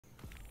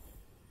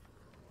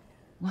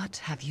What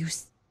have you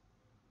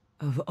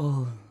Of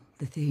all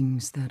the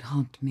things that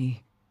haunt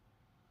me,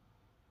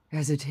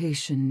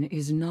 hesitation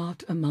is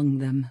not among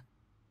them.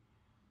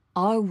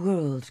 Our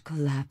world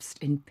collapsed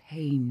in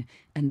pain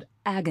and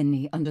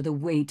agony under the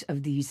weight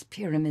of these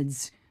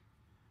pyramids.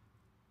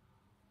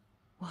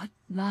 What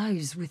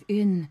lies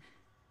within?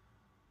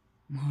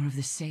 More of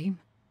the same?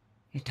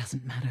 It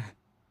doesn't matter.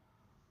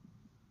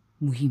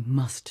 We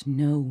must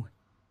know.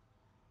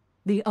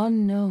 The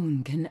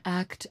unknown can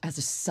act as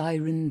a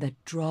siren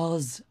that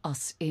draws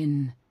us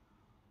in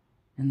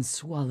and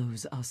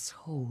swallows us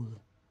whole.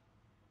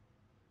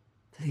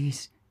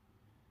 Please,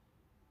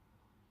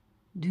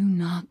 do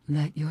not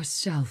let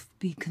yourself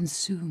be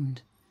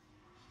consumed.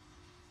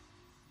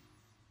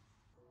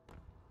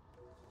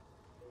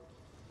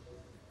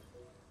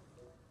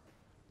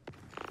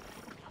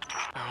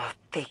 Our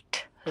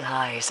fate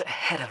lies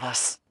ahead of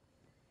us.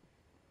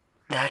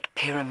 That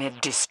pyramid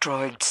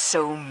destroyed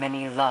so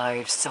many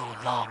lives so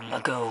long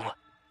ago.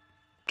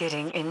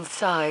 Getting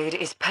inside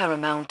is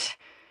paramount.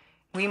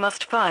 We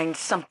must find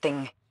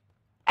something,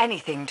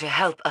 anything to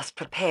help us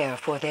prepare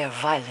for their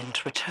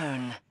violent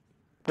return.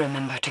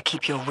 Remember to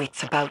keep your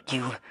wits about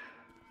you.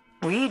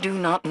 We do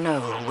not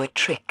know what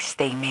tricks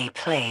they may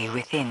play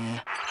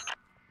within.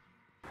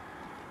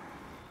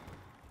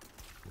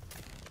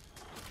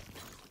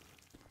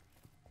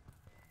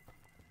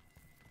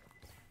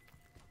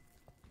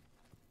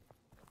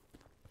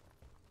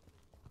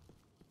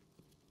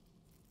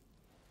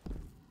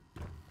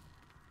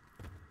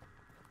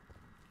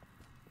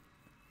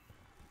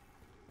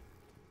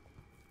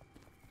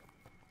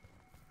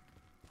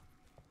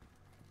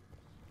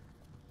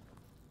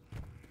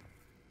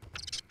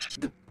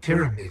 The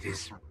pyramid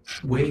is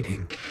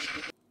waiting.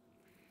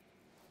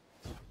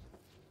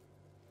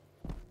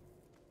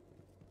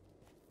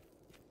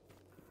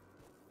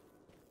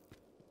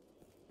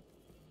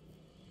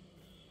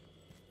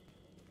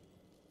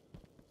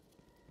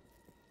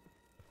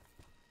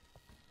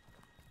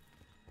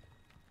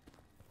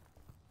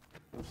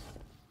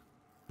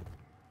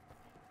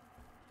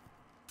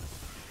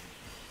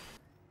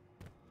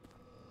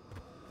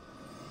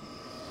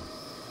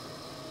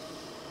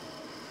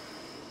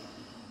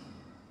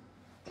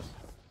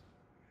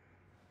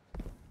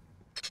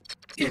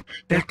 It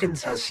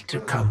beckons us to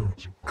come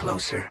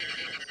closer.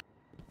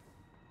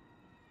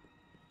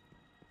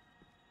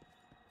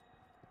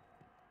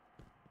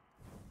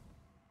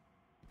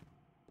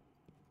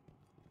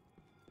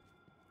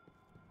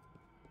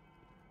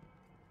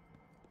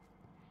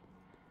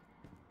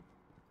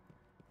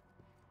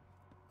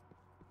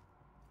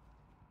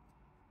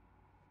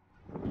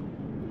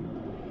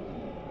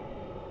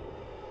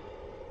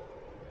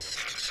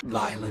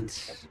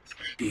 Violence,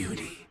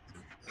 beauty,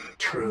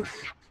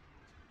 truth.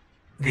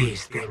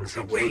 These things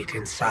await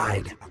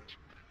inside.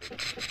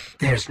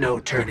 There's no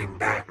turning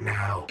back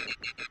now.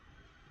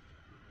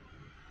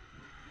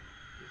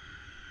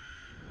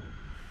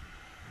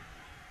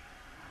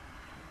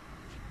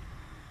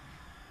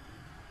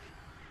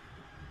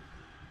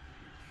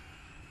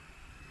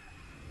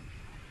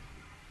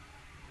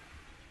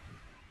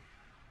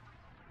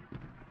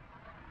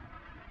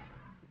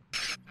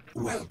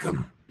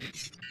 Welcome.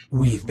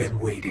 We've been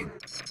waiting.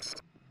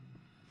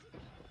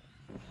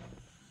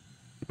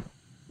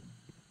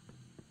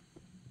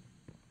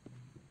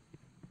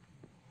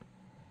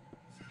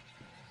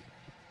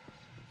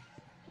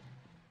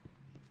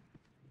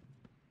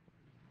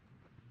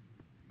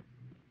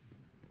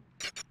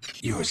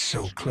 You're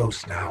so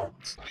close now.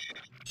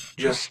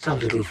 Just a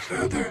little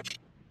further.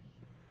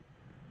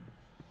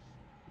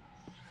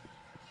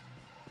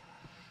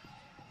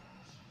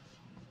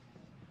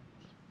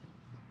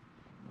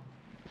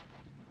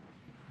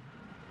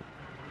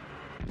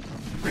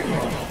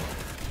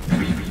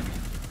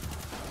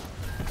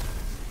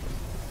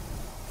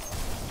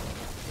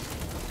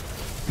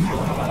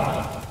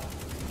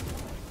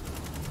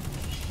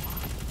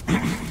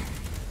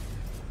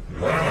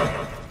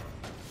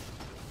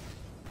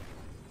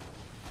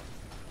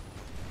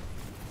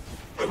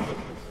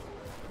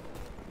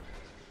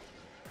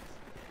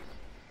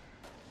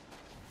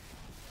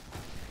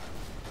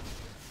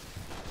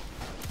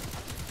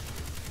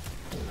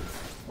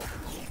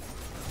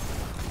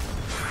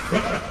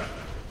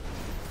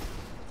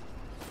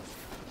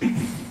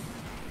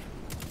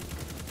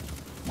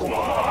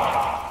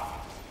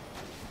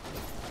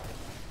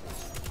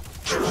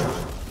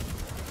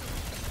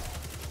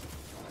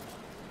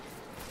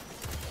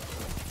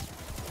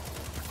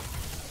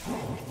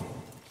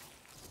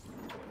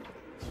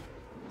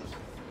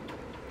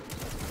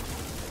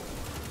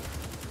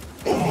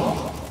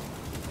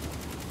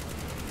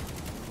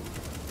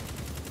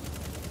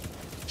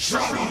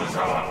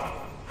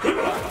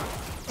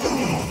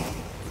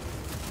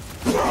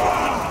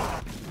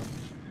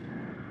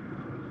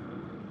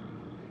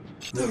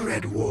 The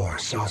Red War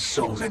saw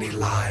so many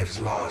lives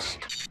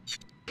lost.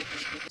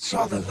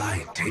 Saw the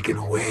light taken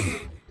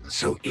away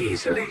so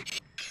easily.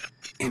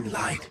 In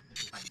light,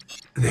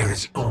 there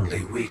is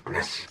only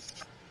weakness.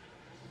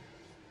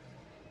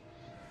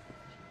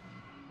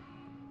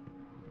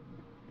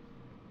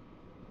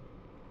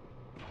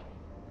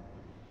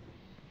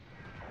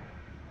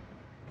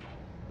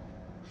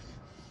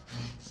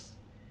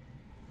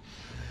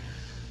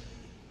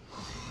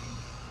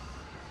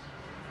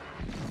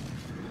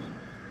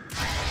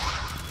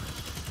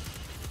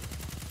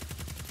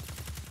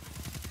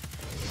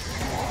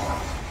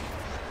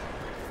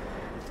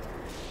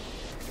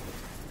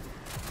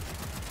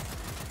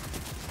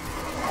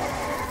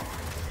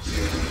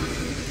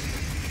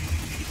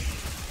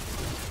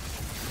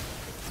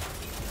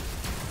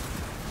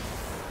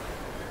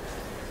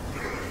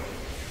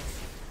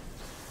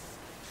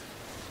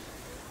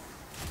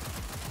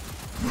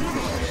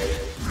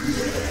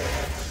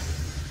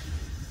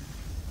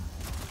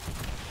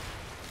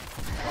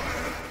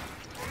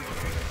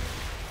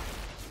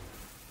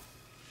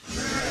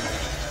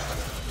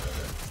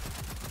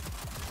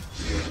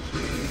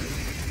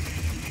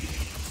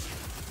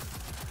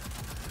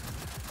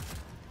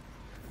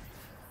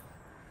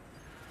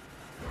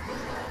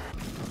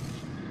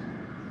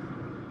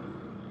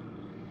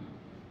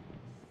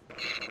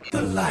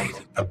 The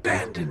light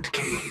abandoned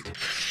Cade,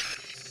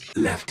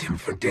 left him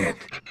for dead.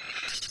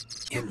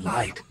 In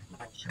light,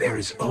 there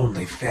is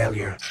only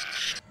failure.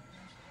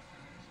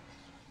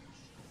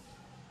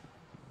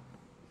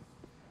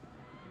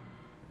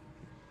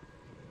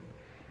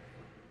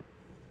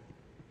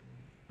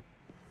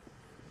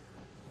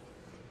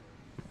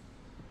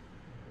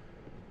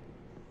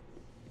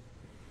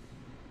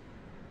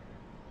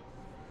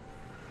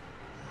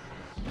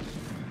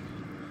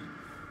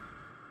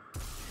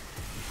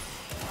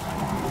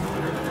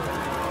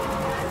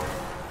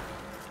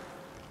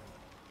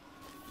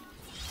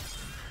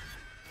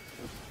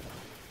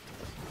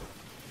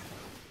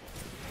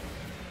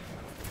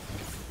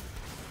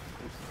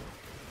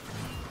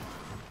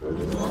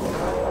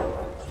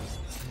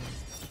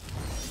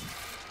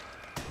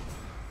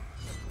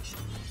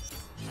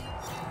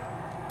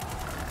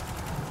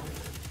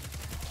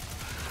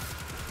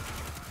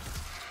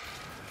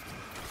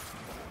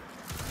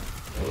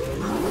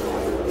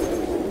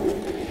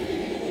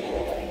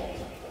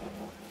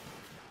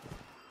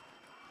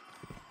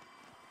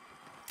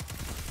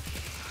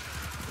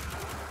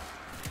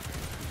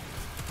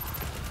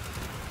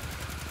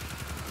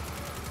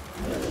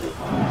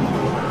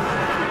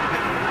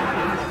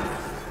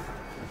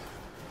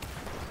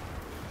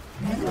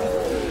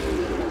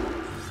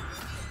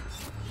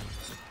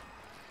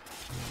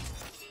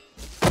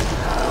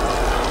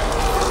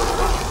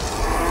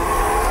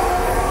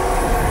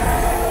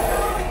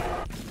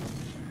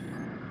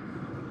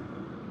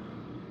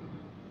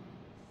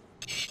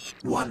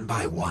 One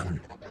by one,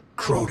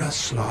 Crota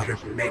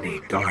slaughtered many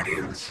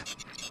guardians.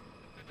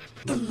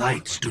 The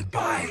light stood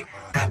by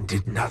and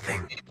did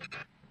nothing.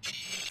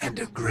 And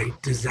a great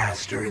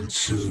disaster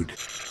ensued.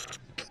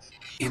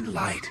 In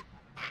light,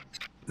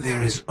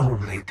 there is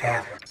only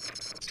death.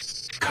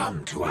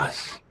 Come to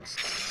us.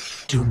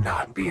 Do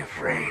not be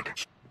afraid.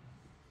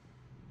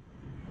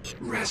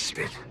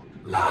 Respite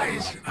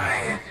lies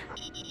ahead.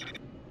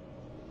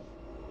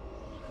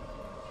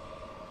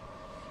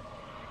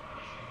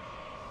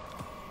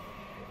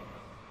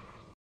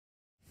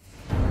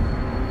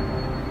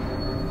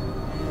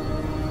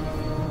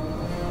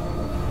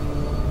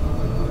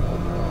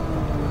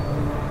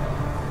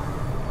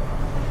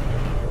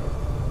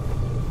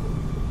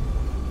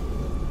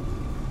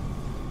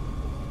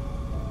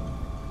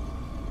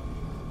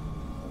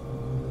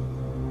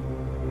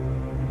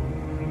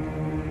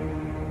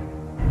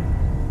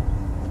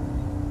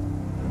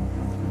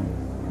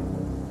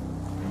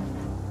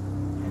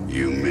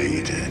 You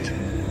made it.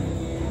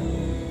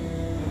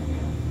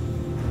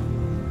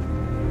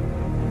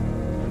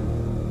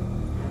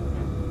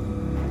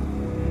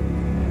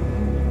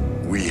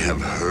 We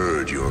have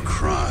heard your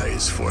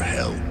cries for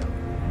help,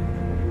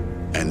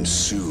 and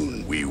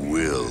soon we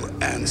will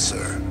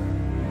answer.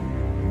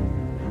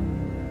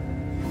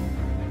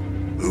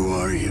 Who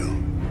are you?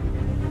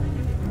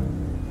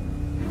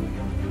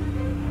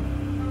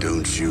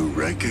 Don't you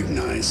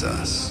recognize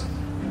us?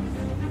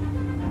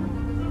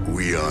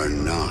 We are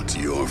not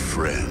your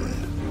friend.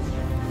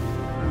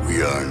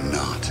 We are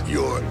not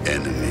your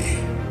enemy.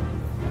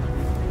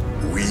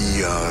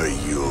 We are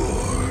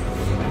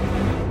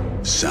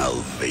your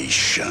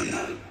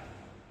salvation.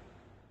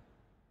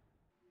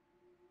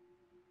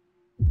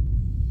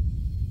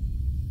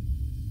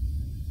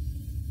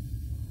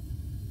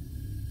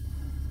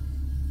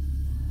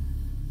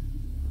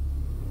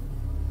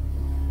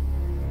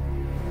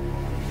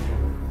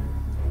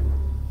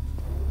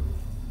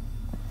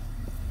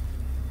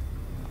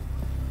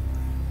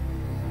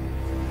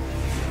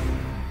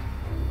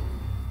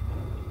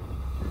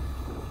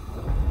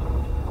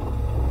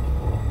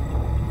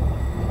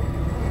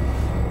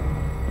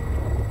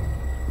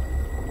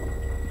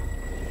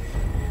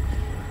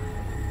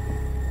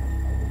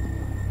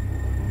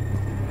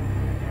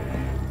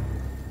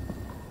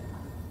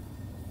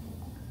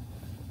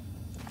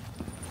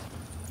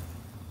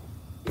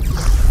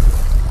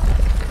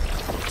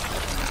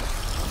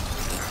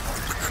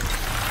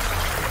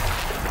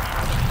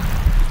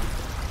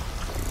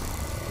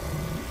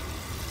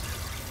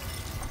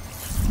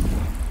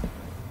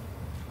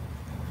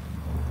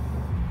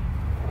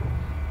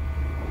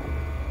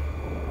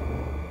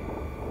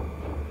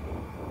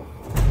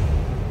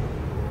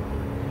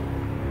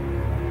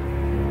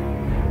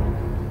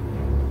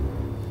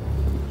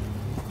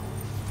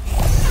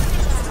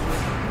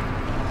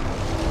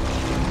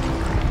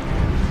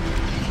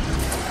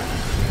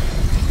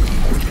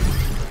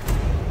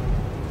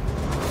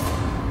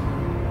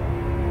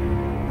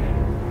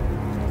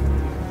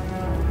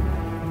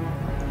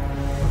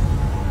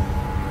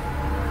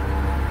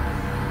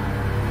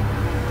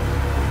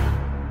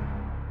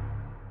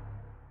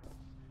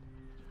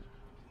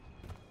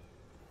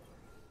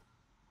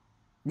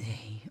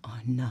 They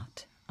are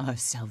not our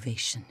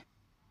salvation.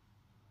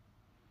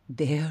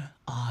 They're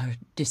our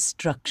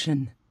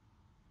destruction.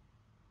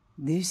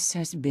 This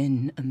has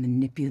been a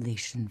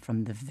manipulation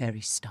from the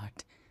very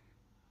start.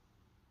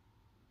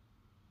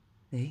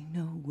 They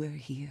know we're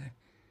here.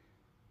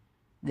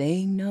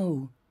 They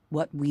know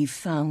what we've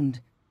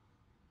found.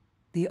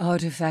 The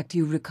artifact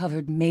you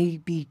recovered may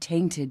be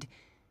tainted.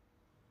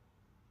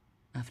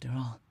 After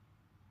all,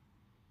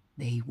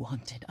 they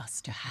wanted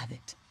us to have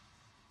it.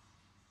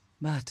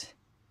 But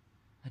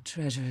a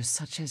treasure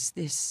such as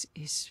this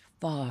is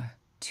far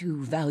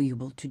too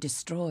valuable to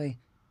destroy.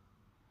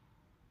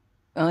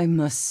 I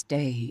must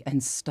stay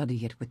and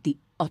study it with the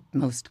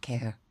utmost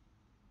care.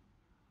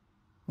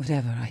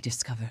 Whatever I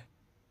discover,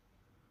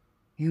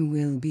 you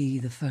will be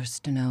the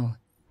first to know.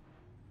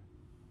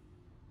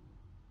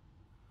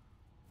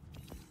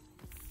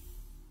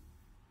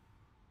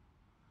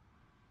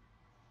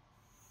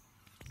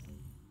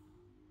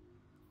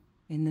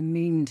 In the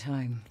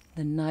meantime,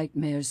 the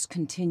nightmares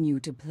continue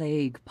to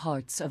plague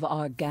parts of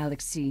our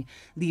galaxy,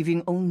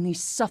 leaving only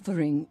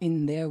suffering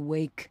in their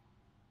wake.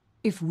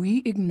 If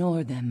we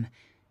ignore them,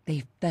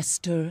 they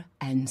fester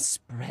and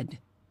spread.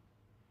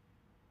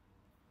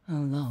 How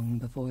long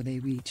before they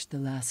reach the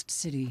last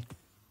city?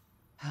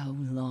 How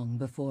long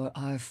before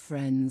our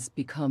friends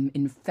become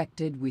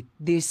infected with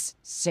this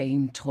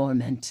same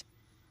torment?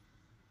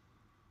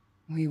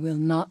 We will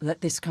not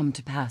let this come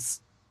to pass.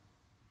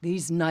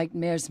 These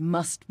nightmares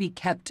must be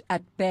kept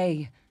at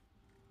bay.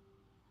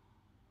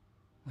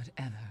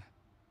 Whatever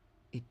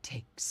it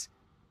takes.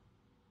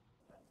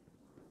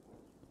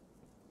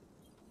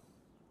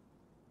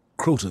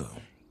 Crota,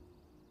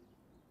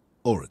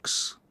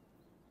 Oryx,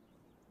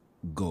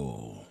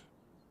 Gaul.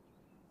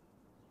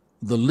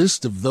 The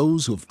list of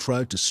those who have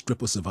tried to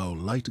strip us of our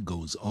light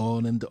goes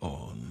on and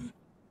on.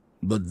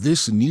 But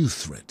this new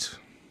threat,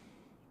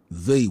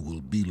 they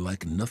will be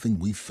like nothing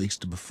we've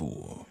faced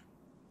before.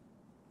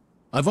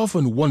 I've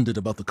often wondered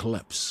about the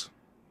collapse,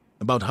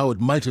 about how it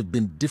might have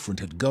been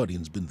different had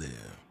Guardians been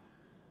there.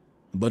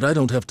 But I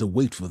don't have to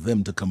wait for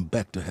them to come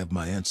back to have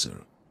my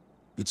answer.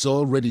 It's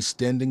already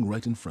standing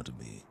right in front of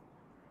me.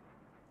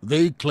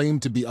 They claim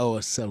to be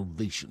our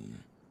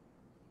salvation.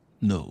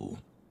 No.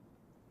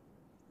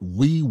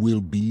 We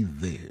will be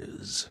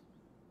theirs.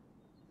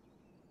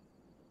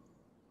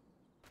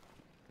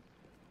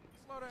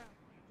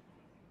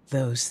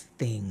 Those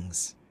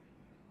things,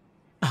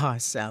 our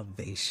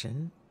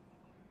salvation,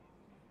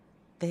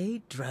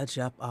 they drudge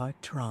up our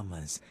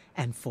traumas,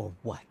 and for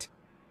what?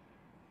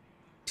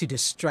 To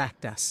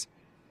distract us,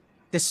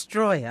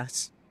 destroy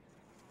us.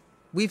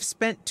 We've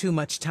spent too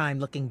much time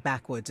looking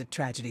backwards at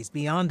tragedies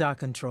beyond our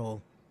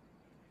control.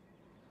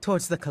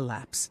 Towards the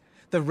collapse,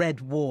 the Red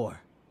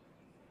War.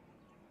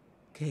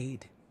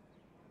 Cade.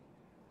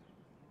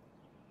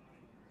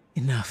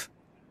 Enough.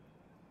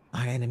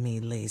 Our enemy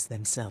lays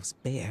themselves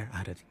bare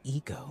out of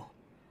ego.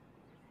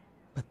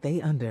 But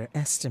they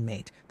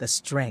underestimate the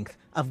strength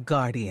of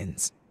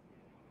Guardians.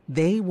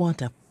 They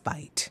want a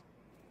fight.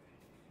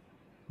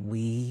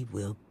 We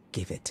will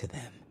give it to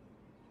them.